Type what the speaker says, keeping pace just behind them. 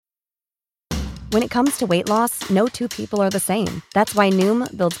When it comes to weight loss, no two people are the same. That's why Noom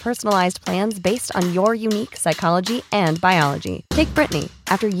builds personalized plans based on your unique psychology and biology. Take Brittany.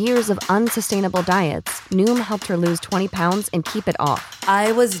 After years of unsustainable diets, Noom helped her lose 20 pounds and keep it off.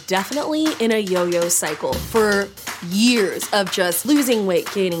 I was definitely in a yo-yo cycle for years of just losing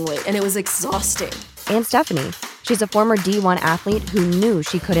weight, gaining weight, and it was exhausting. And Stephanie. She's a former D1 athlete who knew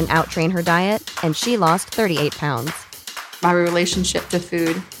she couldn't out-train her diet, and she lost 38 pounds. My relationship to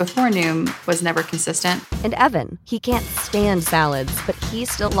food before Noom was never consistent. And Evan, he can't stand salads, but he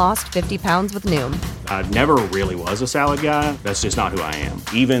still lost 50 pounds with Noom. I never really was a salad guy. That's just not who I am.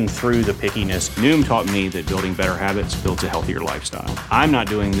 Even through the pickiness, Noom taught me that building better habits builds a healthier lifestyle. I'm not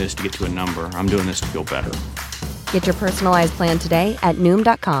doing this to get to a number. I'm doing this to feel better. Get your personalized plan today at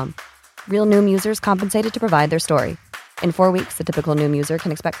Noom.com. Real Noom users compensated to provide their story. In 4 weeks, the typical Noom user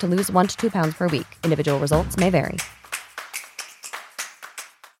can expect to lose 1 to 2 pounds per week. Individual results may vary.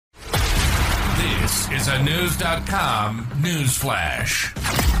 This is a News.com news flash.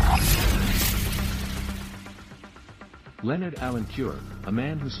 Leonard Allen Cure, a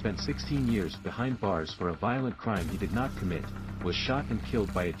man who spent 16 years behind bars for a violent crime he did not commit, was shot and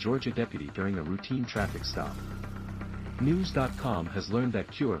killed by a Georgia deputy during a routine traffic stop. News.com has learned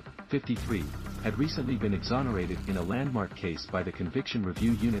that Cure, 53, had recently been exonerated in a landmark case by the Conviction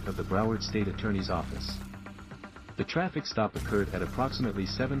Review Unit of the Broward State Attorney's Office. The traffic stop occurred at approximately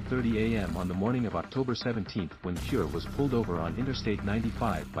 7:30 a.m. on the morning of October 17 when Cure was pulled over on Interstate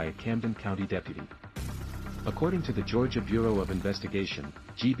 95 by a Camden County deputy. According to the Georgia Bureau of Investigation,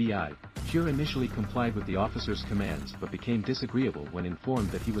 GBI, Cure initially complied with the officer's commands but became disagreeable when informed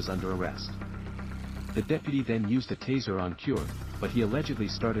that he was under arrest. The deputy then used a taser on Cure, but he allegedly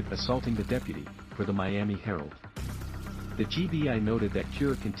started assaulting the deputy, per the Miami Herald. The GBI noted that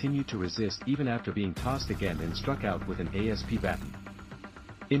Cure continued to resist even after being tossed again and struck out with an ASP baton.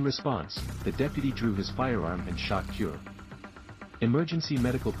 In response, the deputy drew his firearm and shot Cure. Emergency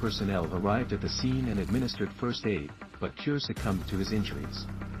medical personnel arrived at the scene and administered first aid, but Cure succumbed to his injuries.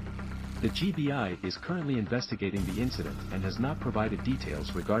 The GBI is currently investigating the incident and has not provided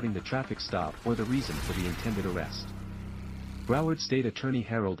details regarding the traffic stop or the reason for the intended arrest. Broward State Attorney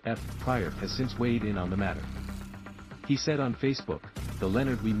Harold F. Pryor has since weighed in on the matter. He said on Facebook, "The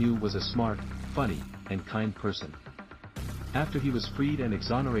Leonard we knew was a smart, funny, and kind person. After he was freed and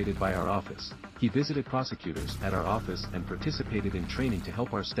exonerated by our office, he visited prosecutors at our office and participated in training to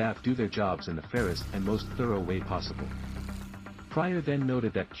help our staff do their jobs in the fairest and most thorough way possible." Pryor then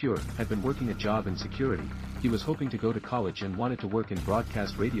noted that Cure had been working a job in security. He was hoping to go to college and wanted to work in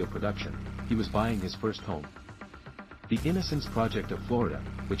broadcast radio production. He was buying his first home. The Innocence Project of Florida,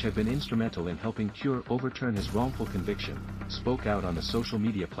 which had been instrumental in helping Cure overturn his wrongful conviction, spoke out on the social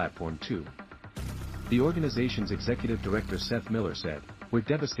media platform too. The organization's executive director Seth Miller said, "We're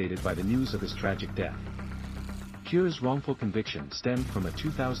devastated by the news of his tragic death." Cure's wrongful conviction stemmed from a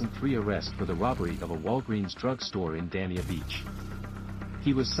 2003 arrest for the robbery of a Walgreens drugstore in Dania Beach.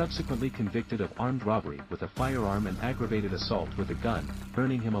 He was subsequently convicted of armed robbery with a firearm and aggravated assault with a gun,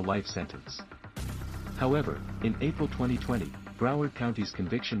 earning him a life sentence. However, in April 2020, Broward County's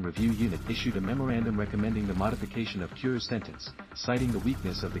Conviction Review Unit issued a memorandum recommending the modification of Cure's sentence, citing the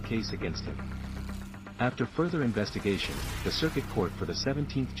weakness of the case against him. After further investigation, the Circuit Court for the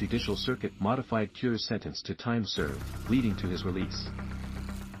 17th Judicial Circuit modified Cure's sentence to time served, leading to his release.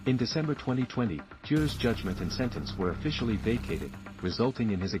 In December 2020, Cure's judgment and sentence were officially vacated, resulting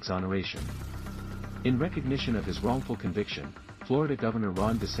in his exoneration. In recognition of his wrongful conviction, Florida Governor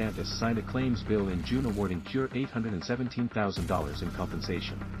Ron DeSantis signed a claims bill in June awarding Cure $817,000 in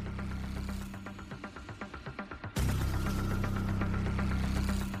compensation.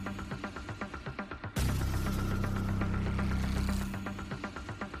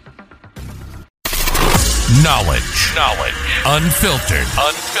 Knowledge. Unfiltered.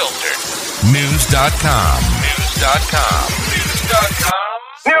 News.com.